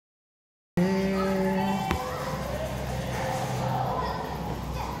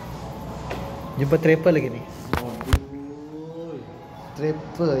Jumpa trapper lagi nih. Aduh.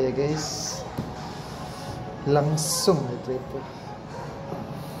 Trapper ya guys. Langsung ya trapper.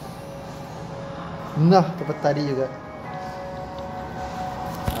 Nah, tempat tadi juga.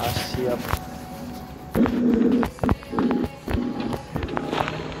 Ah, siap.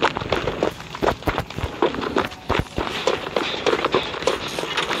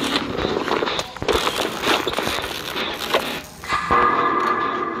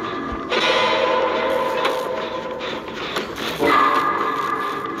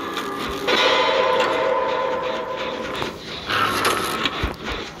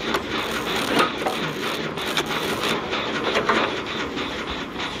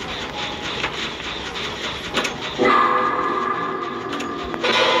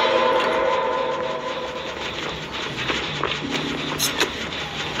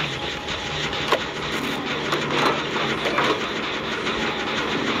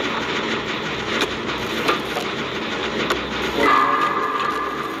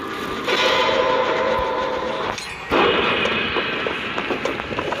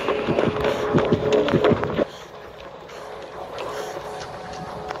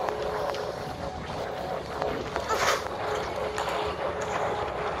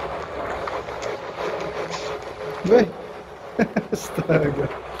 Weh, astaga,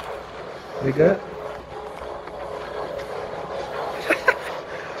 Mega,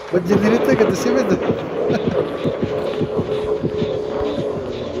 buat generator kata siapa tuh?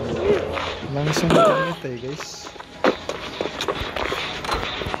 Langsung buat generator ya guys.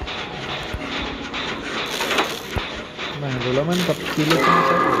 Nah, bola mantap, kilo sama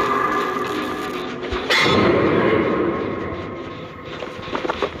saya.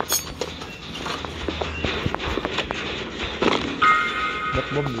 Buat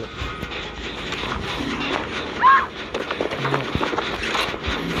bom juga.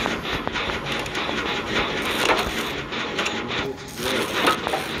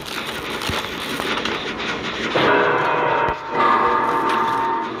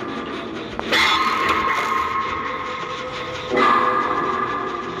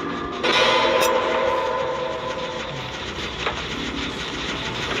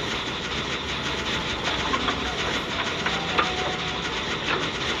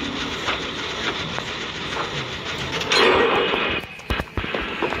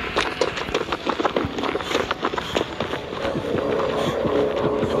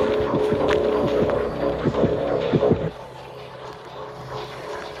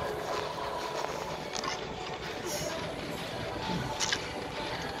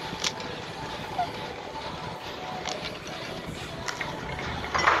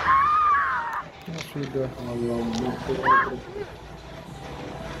 Sudah.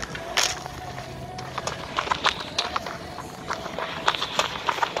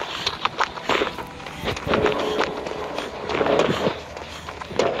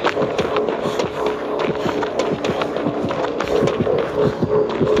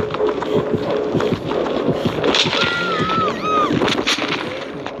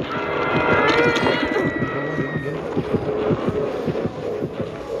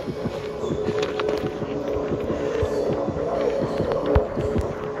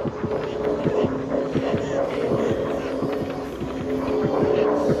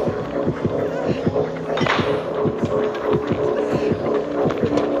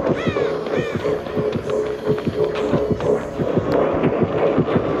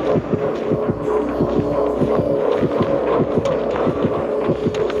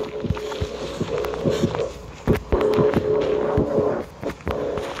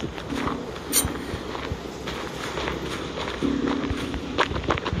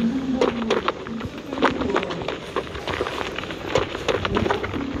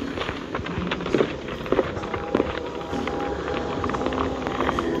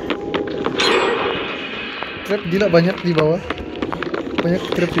 Trap gila banyak di bawah. Banyak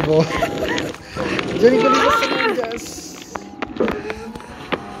trap di bawah. Jadi kelihatan gas.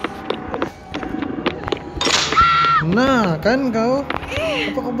 Nah, kan kau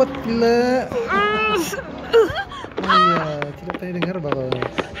apa obat gila? Oh iya, tidak tadi dengar bahwa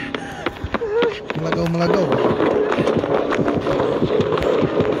melagau.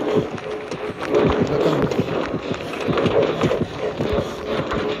 Belakang.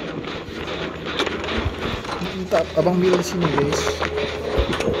 Mantap, abang Bill di sini guys.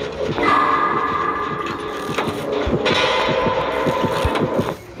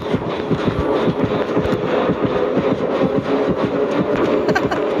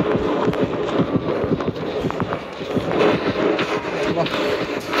 Wah.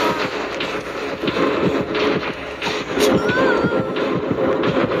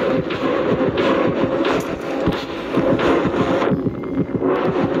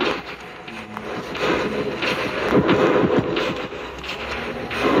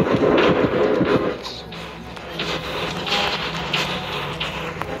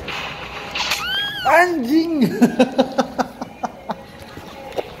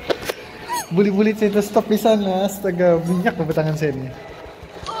 Bulit-bulit saya stop di sana. Astaga, minyak apa tangan saya ni.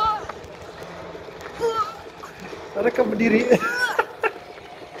 Adakah berdiri?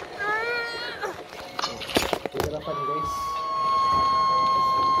 Berapa nih guys?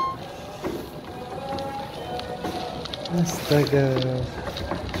 Astaga.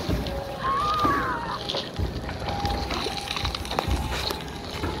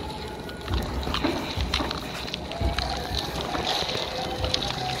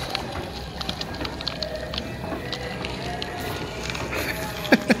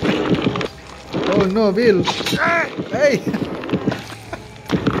 Oh no, Bill. Hey.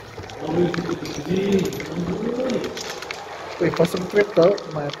 Wih, pasang trap tau,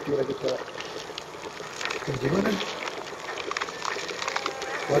 mati lagi tuh. Gimana?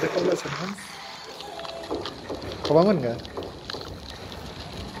 Ada kau nggak senang? Kau bangun nggak?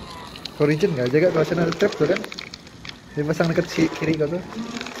 Kau region nggak? Jaga kalau sana ada trap tuh kan? Dia pasang dekat kiri kau tuh.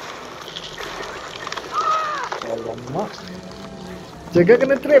 Alamak. Jaga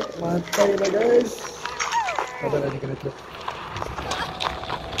kena trap, mati lah guys. Ada lagi kena trap.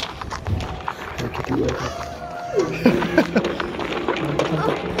 Oke, kita buat.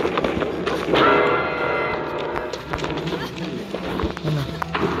 Mantap. Mana?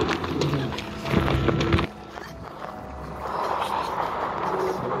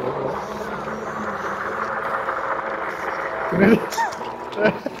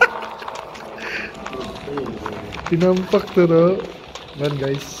 Dinampak tuh loh. Man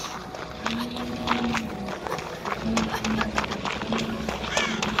guys.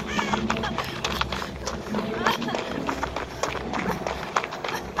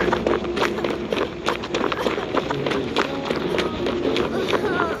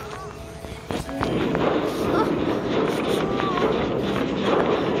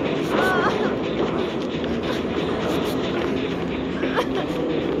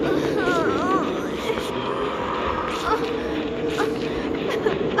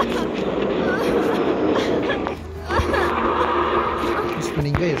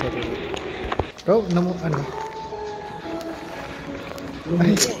 Meninggal ya satu. Kau nemu anu?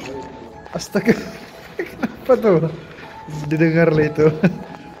 Astaga, kenapa tuh? Didengar lah itu.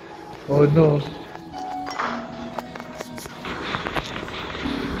 Oh no.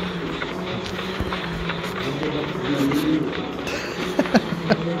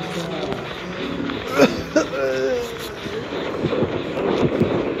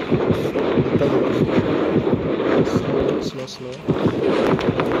 Slow.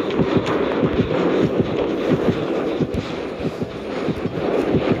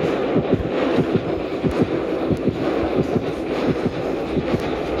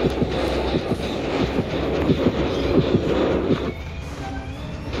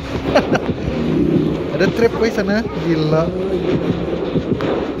 Ada trap boy sana, gila.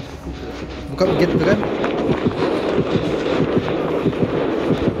 Buka gate tuh kan?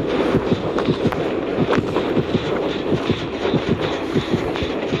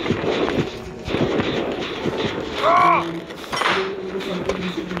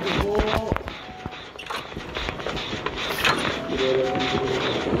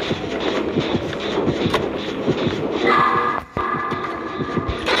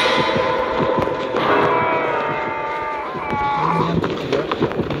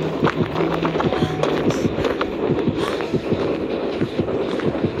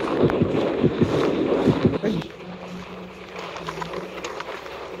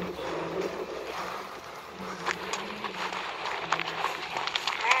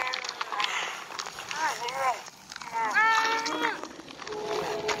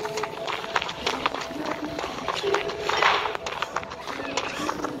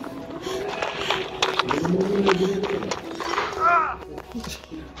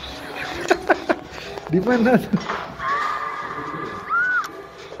 Di mana?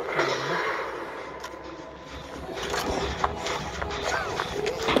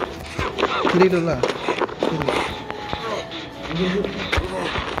 Kiri dulu lah.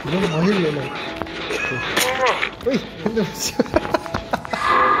 Belum mahir ya lah. Wih,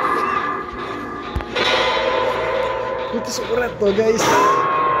 itu surat tuh guys.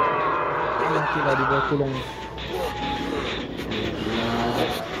 Matilah di bawah kulung.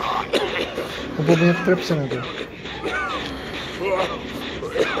 Apa banyak trap sana tuh?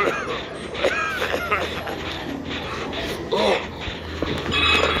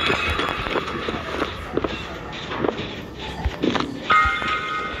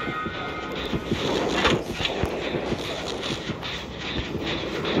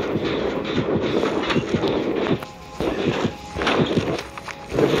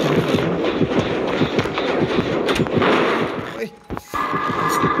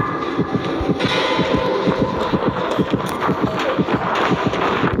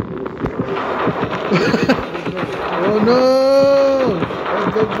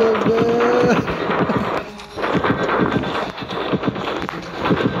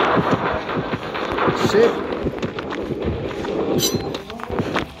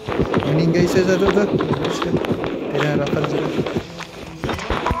 Meninggal saya satu tuh. Tidak harapan sudah.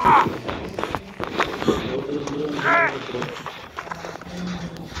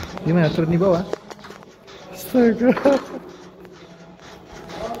 Gimana turun di bawah? Astaga.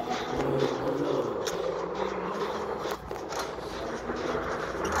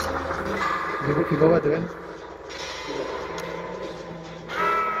 Duduk di bawah tuh kan?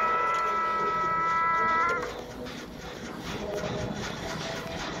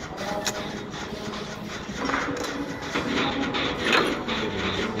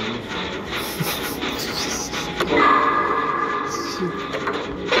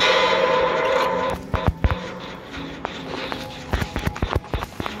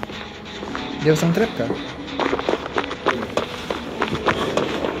 Dia pasang trap kah?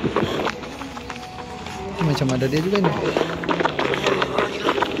 Macam ada dia juga nih.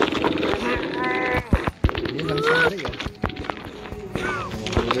 Dia langsung lari ya.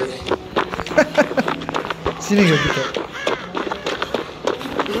 Sini gak kita?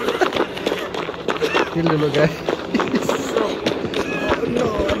 Kill dulu guys. Oh no,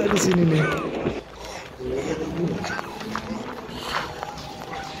 ada di sini nih.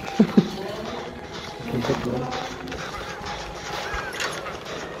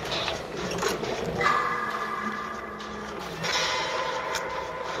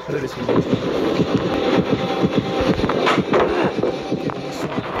 Ada di sini.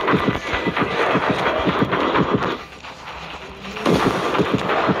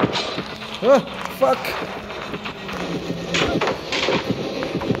 Oh, fuck.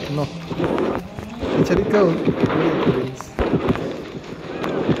 No. Cari kau.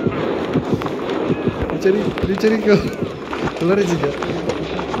 Dicari kau. Keluar juga.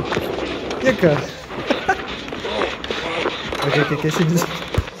 Ya kah? Oke, sini.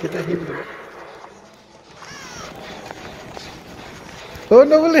 Kita heal dulu. Oh,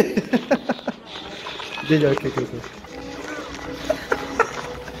 no boleh. Dia jauh, oke.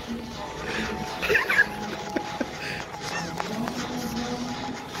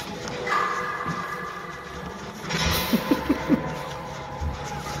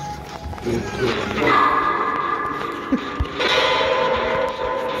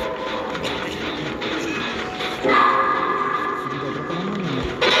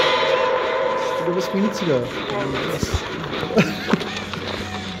 Minit sudah.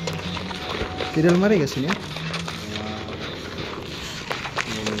 Di dalam mari ke sini ya?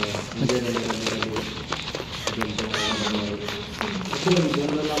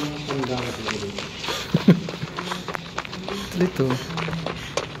 Itu.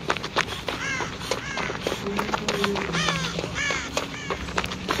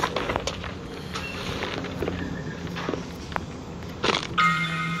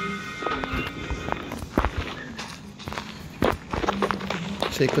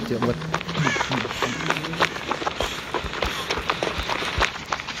 Saya ikut ya buat.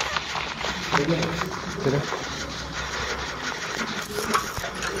 Sudah.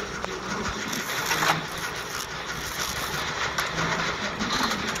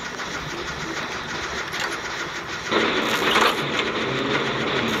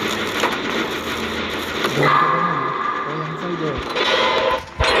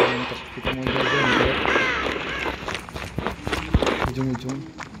 Kita mau jalan ujung-ujung.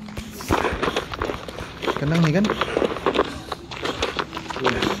 Kenang nih kan?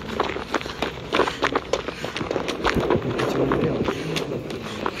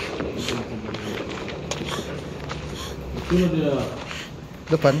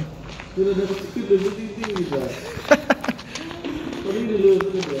 Depan.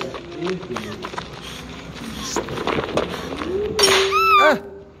 Ah,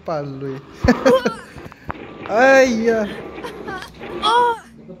 palu. Ayah.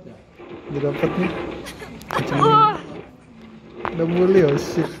 Udah dapat nih. Macam ini. Udah boleh, oh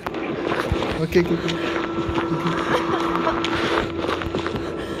shit. Oke.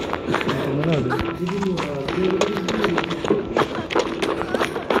 Mana ada?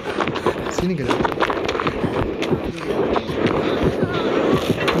 Sini kan?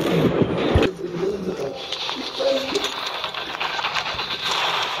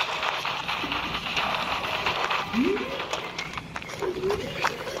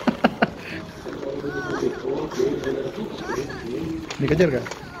 Dikejar kah?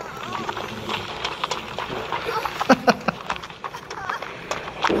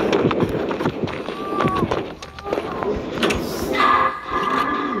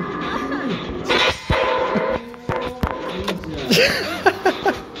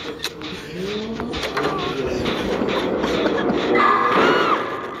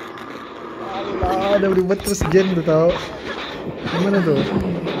 Ada ribet terus gen tuh tau. Gimana tuh?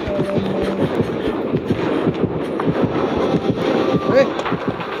 Eh.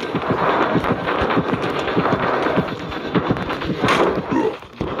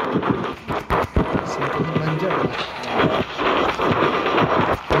 Sempurna manja lah.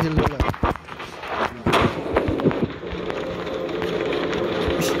 Panggil dulu lah.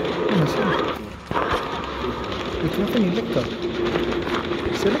 Masih. Itu apa ni lekar?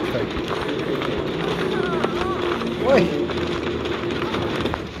 Saya lekar. Woi.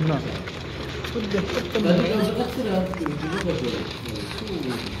 Nah. Sudah ketemu. Tadi kalau dekat sudah juga boleh.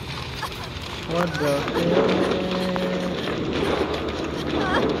 Wadah.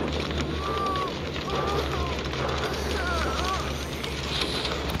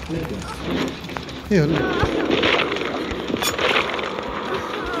 Iya.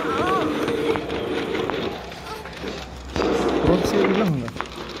 Rock saya bilang nggak?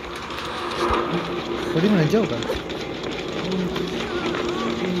 Tadi mana jauh kan?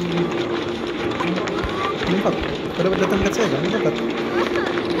 Nampak? Kau dapat datang dekat saya kan? Dapat?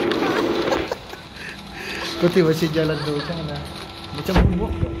 Kau tiba si jalan tu macam mana? Macam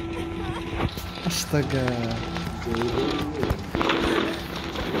bumbuk. Astaga.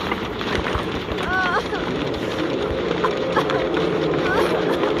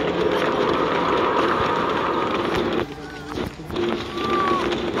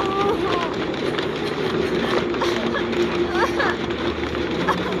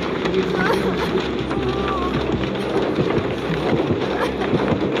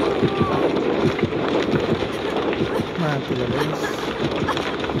 Mati lah guys.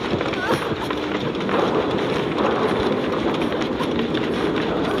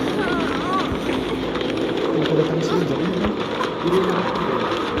 Aku datang sini jauh kan?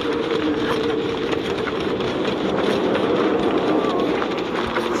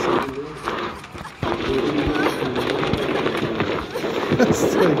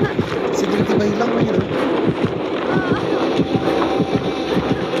 Sorry, si tiba-tiba hilang lagi tu.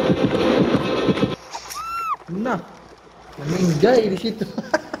 Nah, menjai di situ.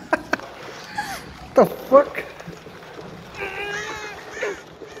 The fuck?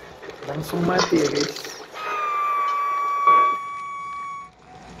 Langsung mati ya guys.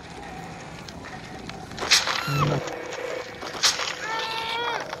 Nah.